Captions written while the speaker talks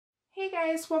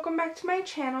guys, welcome back to my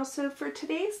channel. So for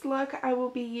today's look, I will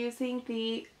be using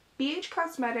the BH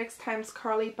Cosmetics x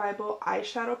Carli Bybel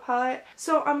eyeshadow palette.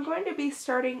 So I'm going to be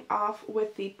starting off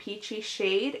with the peachy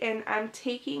shade, and I'm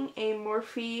taking a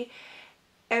Morphe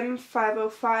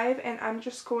M505 and I'm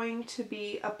just going to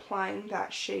be applying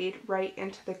that shade right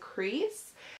into the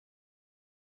crease.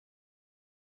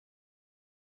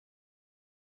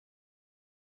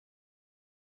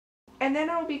 And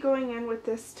then I'll be going in with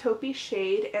this taupey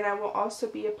shade, and I will also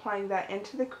be applying that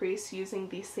into the crease using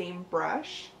the same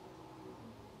brush.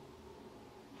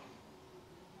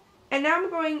 And now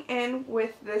I'm going in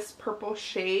with this purple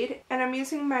shade, and I'm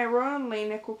using my Royal &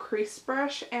 Nickel crease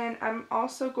brush, and I'm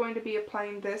also going to be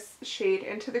applying this shade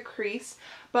into the crease,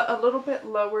 but a little bit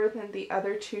lower than the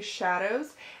other two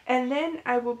shadows. And then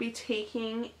I will be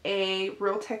taking a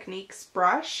Real Techniques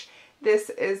brush.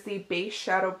 This is the Beige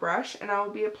shadow brush, and I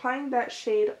will be applying that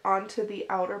shade onto the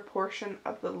outer portion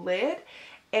of the lid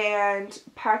and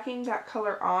packing that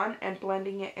color on and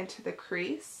blending it into the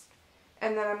crease.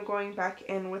 And then I'm going back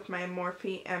in with my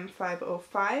Morphe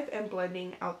M505 and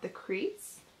blending out the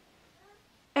crease.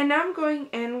 And now I'm going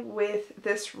in with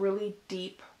this really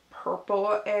deep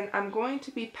purple, and I'm going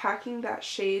to be packing that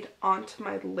shade onto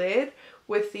my lid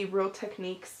with the Real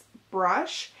Techniques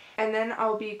brush. And then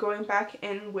I'll be going back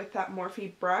in with that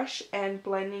Morphe brush and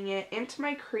blending it into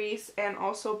my crease and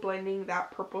also blending that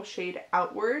purple shade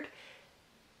outward.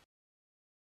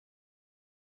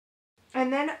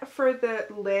 And then for the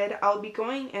lid, I'll be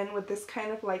going in with this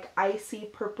kind of like icy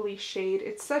purpley shade.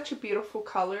 It's such a beautiful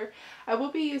color. I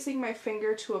will be using my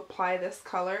finger to apply this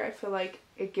color. I feel like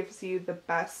it gives you the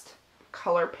best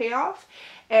color payoff,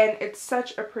 and it's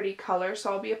such a pretty color.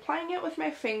 So I'll be applying it with my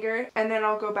finger, and then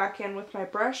I'll go back in with my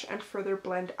brush and further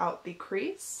blend out the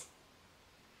crease.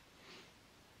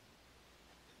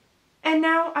 And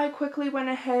now I quickly went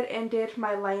ahead and did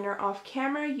my liner off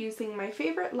camera using my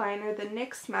favorite liner, the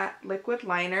NYX Matte Liquid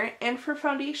Liner. And for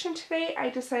foundation today, I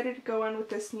decided to go in with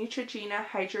this Neutrogena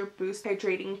Hydro Boost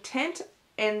Hydrating Tint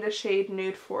in the shade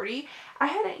Nude 40. I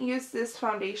hadn't used this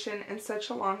foundation in such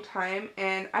a long time,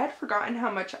 and I had forgotten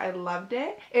how much I loved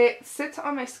it. It sits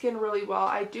on my skin really well.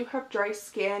 I do have dry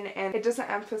skin, and it doesn't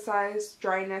emphasize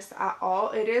dryness at all.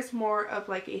 It is more of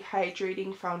like a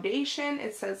hydrating foundation.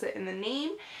 It says it in the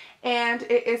name. And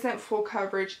it isn't full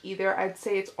coverage either. I'd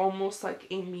say it's almost like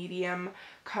a medium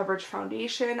coverage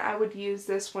foundation. I would use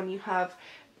this when you have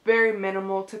very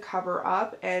minimal to cover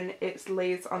up, and it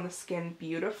lays on the skin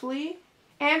beautifully.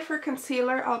 And for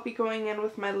concealer, I'll be going in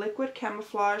with my Liquid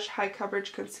Camouflage High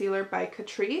Coverage Concealer by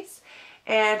Catrice.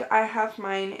 And I have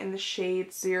mine in the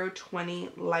shade 020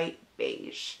 Light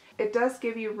Beige. It does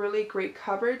give you really great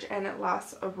coverage, and it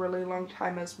lasts a really long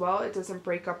time as well. It doesn't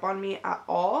break up on me at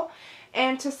all.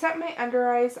 And to set my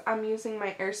under eyes, I'm using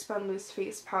my Airpsun Loose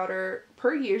Face Powder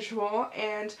per usual.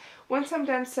 And once I'm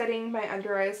done setting my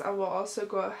under eyes, I will also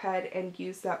go ahead and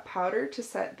use that powder to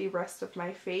set the rest of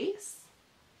my face.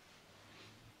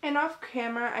 And off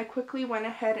camera, I quickly went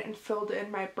ahead and filled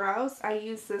in my brows. I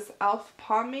used this E.L.F.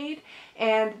 pomade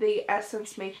and the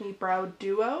Essence Make Me Brow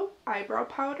Duo eyebrow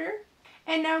powder.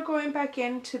 And now going back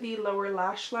into the lower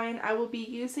lash line, I will be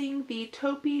using the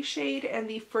taupey shade and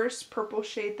the first purple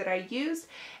shade that I used.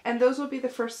 And those will be the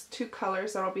first two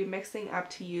colors that I'll be mixing up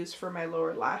to use for my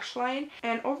lower lash line.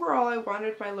 And overall, I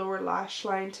wanted my lower lash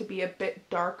line to be a bit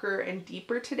darker and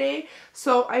deeper today.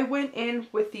 So I went in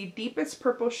with the deepest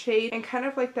purple shade and kind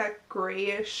of like that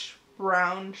grayish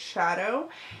brown shadow,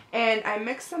 and I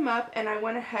mixed them up, and I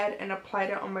went ahead and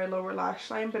applied it on my lower lash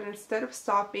line. But instead of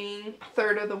stopping a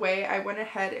third of the way, I went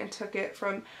ahead and took it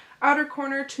from outer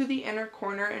corner to the inner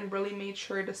corner and really made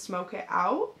sure to smoke it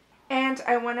out. And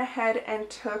I went ahead and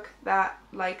took that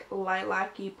like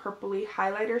lilac-y purpley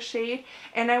highlighter shade,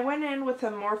 and I went in with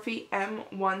a Morphe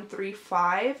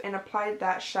M135 and applied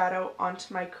that shadow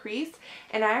onto my crease.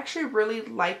 And I actually really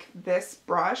like this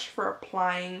brush for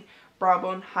applying brow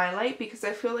bone highlight, because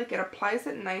I feel like it applies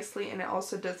it nicely, and it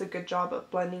also does a good job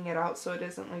of blending it out so it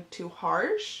isn't like too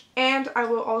harsh. And I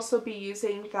will also be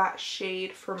using that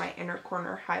shade for my inner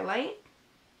corner highlight.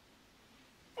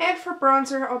 And for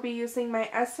bronzer, I'll be using my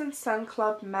Essence Sun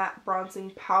Club Matte Bronzing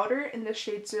Powder in the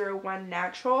shade 01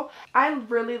 Natural. I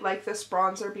really like this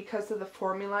bronzer because of the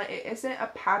formula. It isn't a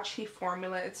patchy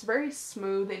formula. It's very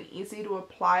smooth and easy to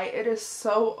apply. It is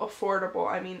so affordable.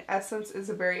 I mean, Essence is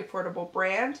a very affordable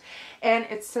brand, and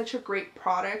it's such a great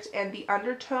product. And the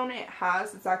undertone it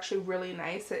has is actually really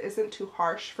nice. It isn't too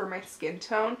harsh for my skin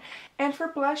tone. And for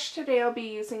blush today, I'll be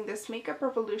using this Makeup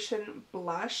Revolution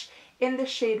blush in the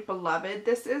shade Beloved.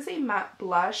 This is a matte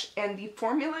blush and the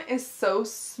formula is so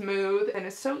smooth and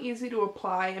it's so easy to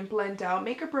apply and blend out.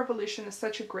 Makeup Revolution is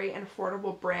such a great and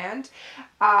affordable brand.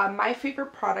 My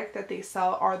favorite product that they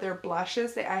sell are their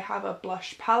blushes. I have a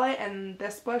blush palette and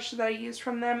this blush that I use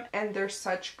from them, and they're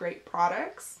such great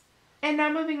products. And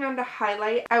now moving on to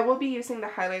highlight, I will be using the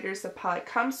highlighters the palette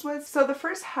comes with. So the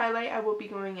first highlight I will be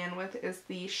going in with is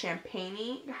the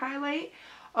Champagne highlight.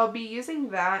 I'll be using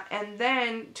that, and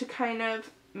then to kind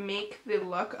of make the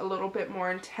look a little bit more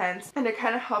intense and to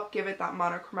kind of help give it that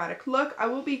monochromatic look, I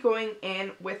will be going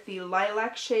in with the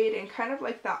lilac shade and kind of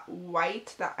like that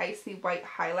white, that icy white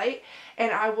highlight,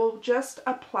 and I will just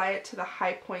apply it to the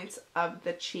high points of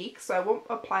the cheek. So I won't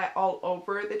apply it all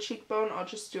over the cheekbone, I'll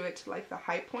just do it to like the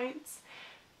high points.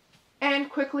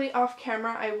 And quickly off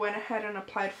camera, I went ahead and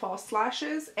applied false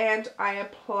lashes and I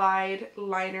applied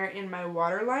liner in my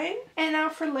waterline. And now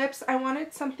for lips, I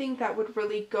wanted something that would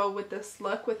really go with this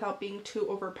look without being too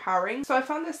overpowering. So I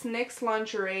found this NYX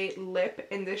Lingerie Lip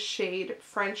in the shade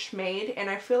French Maid,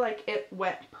 and I feel like it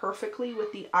went perfectly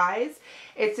with the eyes.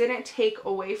 It didn't take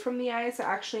away from the eyes, it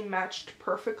actually matched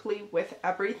perfectly with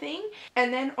everything.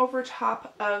 And then over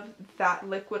top of that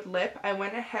liquid lip, I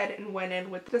went ahead and went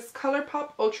in with this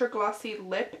ColourPop Ultra Glossy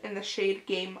lip in the shade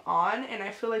Game On, and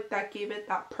I feel like that gave it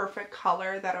that perfect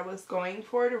color that I was going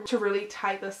for to really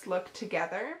tie this look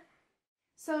together.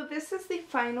 So this is the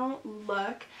final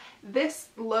look. This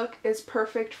look is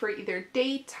perfect for either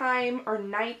daytime or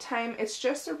nighttime. It's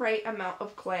just the right amount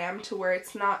of glam to where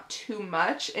it's not too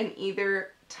much in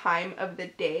either time of the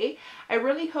day. I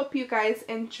really hope you guys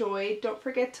enjoyed. Don't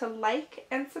forget to like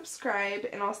and subscribe,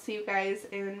 and I'll see you guys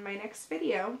in my next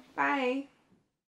video. Bye!